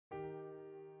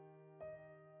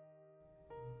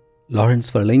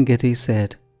Lawrence Ferlinghetti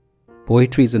said,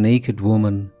 "Poetry is a naked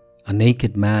woman, a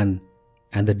naked man,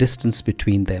 and the distance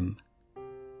between them."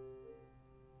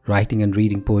 Writing and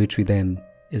reading poetry, then,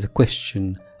 is a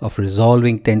question of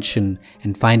resolving tension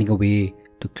and finding a way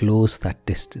to close that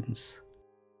distance.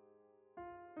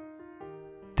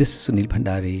 This is Sunil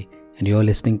Bhandari, and you're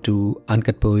listening to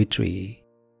Uncut Poetry.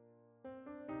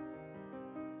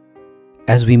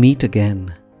 As we meet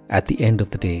again at the end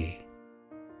of the day.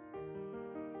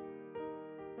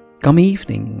 Come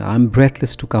evening, I'm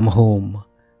breathless to come home.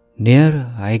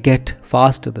 Nearer I get,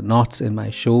 faster the knots in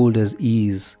my shoulders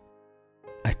ease.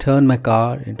 I turn my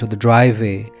car into the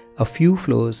driveway a few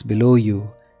floors below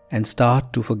you and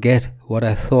start to forget what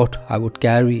I thought I would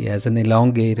carry as an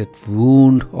elongated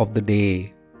wound of the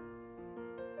day.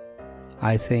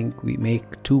 I think we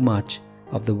make too much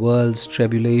of the world's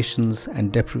tribulations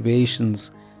and deprivations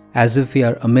as if we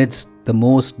are amidst the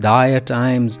most dire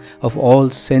times of all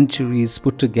centuries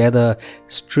put together,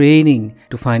 straining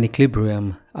to find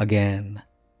equilibrium again.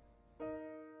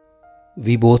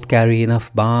 We both carry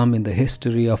enough balm in the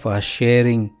history of our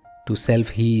sharing to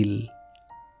self-heal.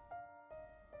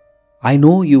 I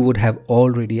know you would have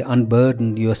already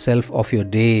unburdened yourself of your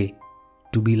day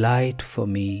to be light for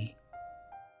me.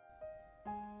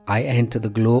 I enter the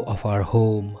glow of our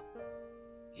home.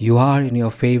 You are in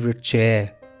your favorite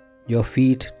chair, your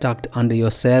feet tucked under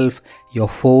yourself, your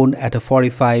phone at a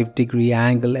 45-degree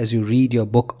angle as you read your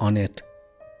book on it.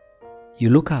 You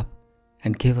look up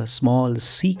and give a small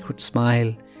secret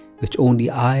smile which only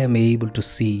I am able to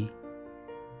see.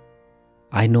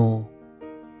 I know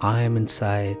I am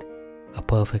inside a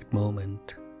perfect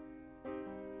moment.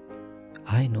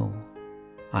 I know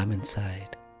I'm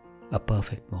inside a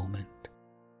perfect moment.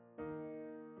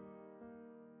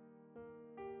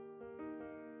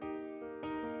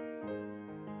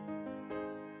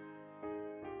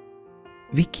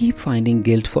 We keep finding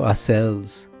guilt for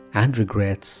ourselves and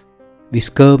regrets. We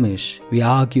skirmish, we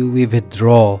argue, we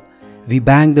withdraw, we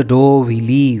bang the door, we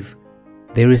leave.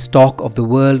 There is talk of the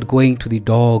world going to the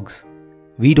dogs.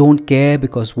 We don't care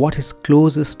because what is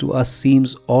closest to us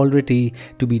seems already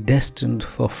to be destined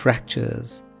for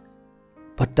fractures.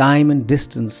 But time and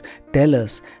distance tell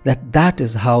us that that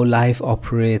is how life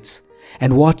operates,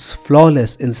 and what's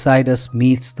flawless inside us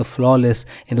meets the flawless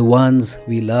in the ones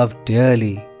we love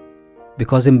dearly.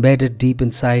 Because embedded deep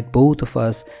inside both of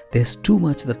us, there's too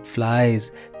much that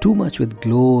flies, too much that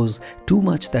glows, too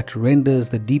much that renders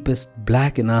the deepest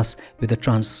black in us with a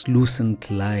translucent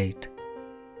light.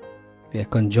 We are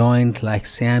conjoined like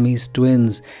Siamese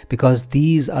twins because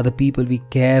these are the people we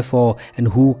care for and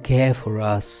who care for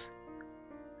us.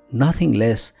 Nothing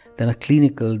less than a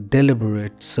clinical,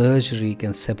 deliberate surgery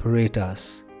can separate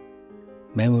us.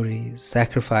 Memories,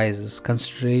 sacrifices,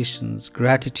 considerations,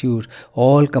 gratitude,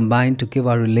 all combine to give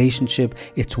our relationship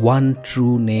its one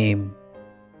true name,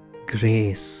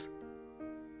 grace.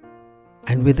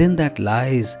 And within that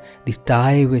lies the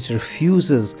tie which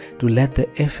refuses to let the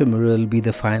ephemeral be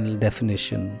the final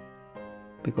definition,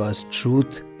 because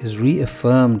truth is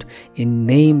reaffirmed in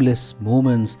nameless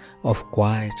moments of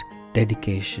quiet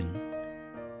dedication.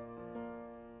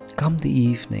 Come the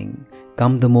evening,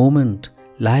 come the moment,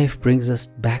 life brings us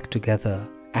back together,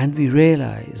 and we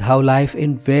realize how life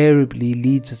invariably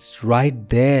leads us right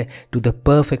there to the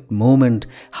perfect moment,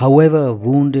 however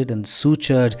wounded and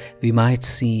sutured we might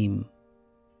seem.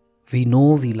 We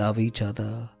know we love each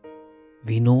other.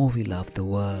 We know we love the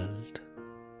world.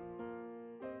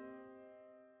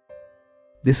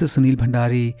 This is Sunil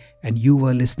Bhandari, and you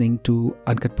were listening to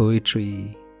Uncut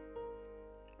Poetry.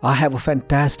 I have a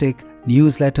fantastic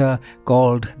newsletter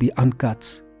called The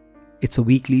Uncuts. It's a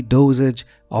weekly dosage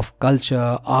of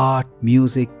culture, art,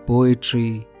 music,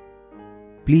 poetry.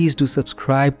 Please do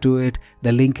subscribe to it.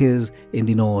 The link is in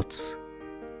the notes.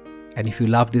 And if you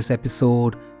love this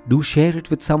episode, do share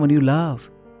it with someone you love.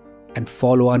 And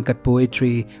follow Uncut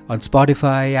Poetry on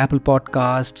Spotify, Apple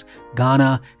Podcasts,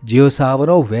 Gaana, JioSaavn,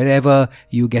 or wherever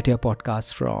you get your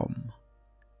podcasts from.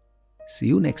 See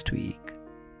you next week.